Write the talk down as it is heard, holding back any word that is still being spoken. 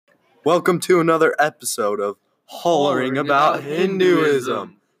Welcome to another episode of Hollering About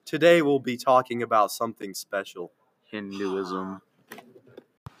Hinduism. Today we'll be talking about something special. Hinduism.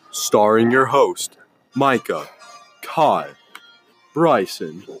 Starring your host, Micah, Kai,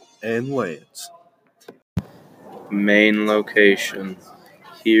 Bryson, and Lance. Main location.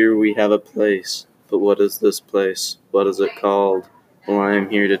 Here we have a place. But what is this place? What is it called? Well, I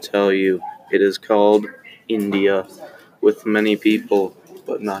am here to tell you. It is called India, with many people,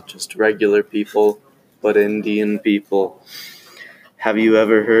 but not just regular people, but Indian people. Have you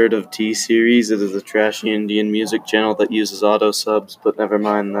ever heard of T-Series? It is a trashy Indian music channel that uses auto subs, but never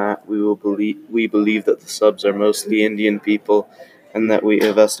mind that. We believe that the subs are mostly Indian people, and that we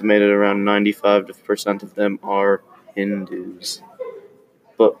have estimated around 95% of them are Hindus.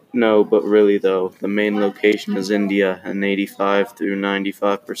 But really though, the main location is India, and 85 through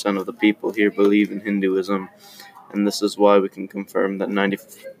 95% of the people here believe in Hinduism, and this is why we can confirm that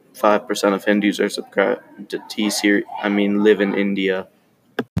 95% of Hindus are subscribed to T-Series. Live in India.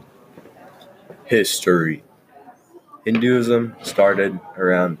 History. Hinduism started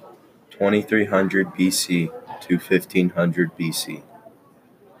around 2300 BC to 1500 BC.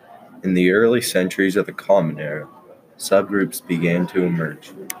 In the early centuries of the Common Era, subgroups began to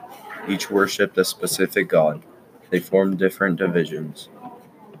emerge. Each worshipped a specific god. They formed different divisions.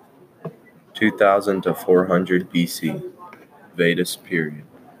 2000 to 400 BC, Vedas period.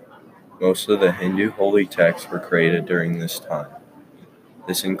 Most of the Hindu holy texts were created during this time.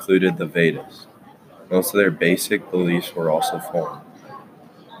 This included the Vedas. Most of their basic beliefs were also formed.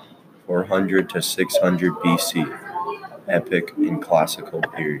 400 to 600 BC, epic and classical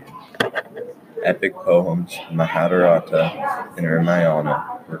period. Epic poems, Mahabharata and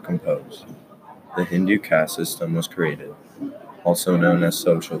Ramayana, were composed. The Hindu caste system was created, also known as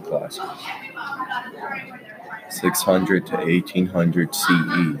social classes. 600 to 1800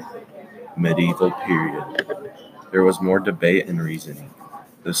 CE, medieval period. There was more debate and reasoning.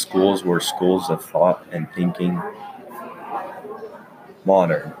 The schools were schools of thought and thinking.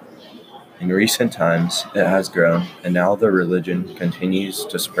 Modern. In recent times, it has grown, and now the religion continues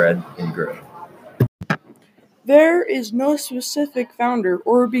to spread and grow. There is no specific founder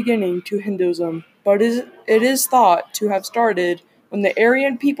or beginning to Hinduism, but it is thought to have started when the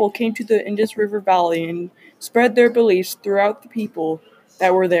Aryan people came to the Indus River Valley and spread their beliefs throughout the people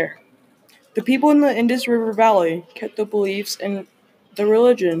that were there. The people in the Indus River Valley kept the beliefs, and the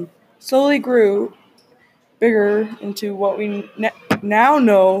religion slowly grew bigger into what we now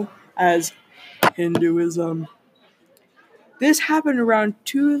know as Hinduism. This happened around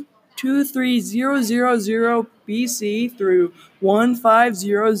 23000 BC through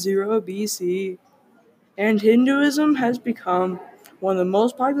 1500 BC, and Hinduism has become one of the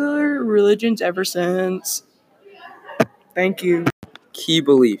most popular religions ever since. Thank you. Key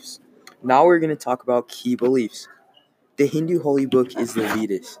beliefs. Now we're going to talk about key beliefs. The Hindu holy book is the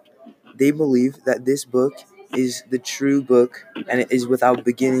Vedas. They believe that this book is the true book and it is without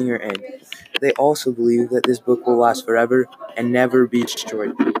beginning or end. They also believe that this book will last forever and never be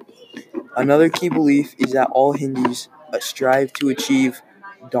destroyed. Another key belief is that all Hindus strive to achieve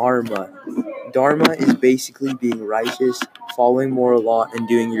Dharma. Dharma is basically being righteous, following moral law, and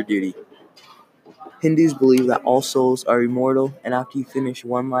doing your duty. Hindus believe that all souls are immortal, and after you finish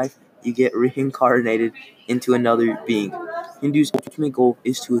one life, you get reincarnated into another being. Hindus' ultimate goal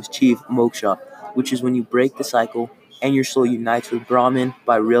is to achieve moksha, which is when you break the cycle and your soul unites with Brahman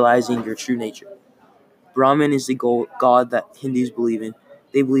by realizing your true nature. Brahman is the god that Hindus believe in.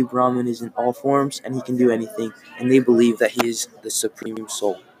 They believe Brahman is in all forms and he can do anything, and they believe that he is the supreme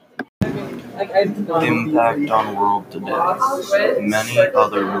soul. Impact on world today. Many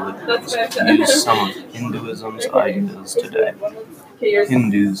other religions use some of Hinduism's ideas today.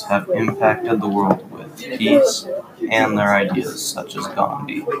 Hindus have impacted the world with peace and their ideas, such as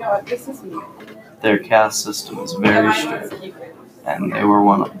Gandhi. Their caste system is very strict, and they were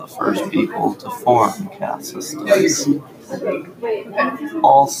one of the first people to form caste systems.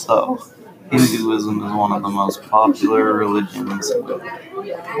 Also, Hinduism is one of the most popular religions, with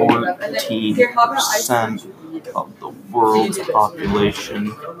 14% of the world's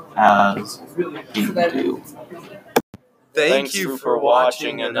population as Hindu. Thank you for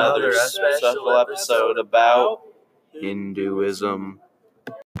watching another special episode about Hinduism.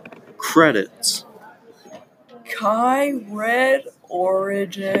 Credits. Kai read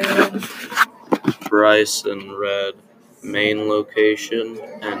Origin. Bryson read Main Location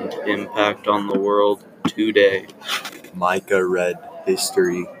and Impact on the World Today. Micah read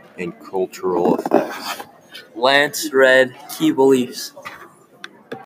History and Cultural Effects. Lance read Key Beliefs.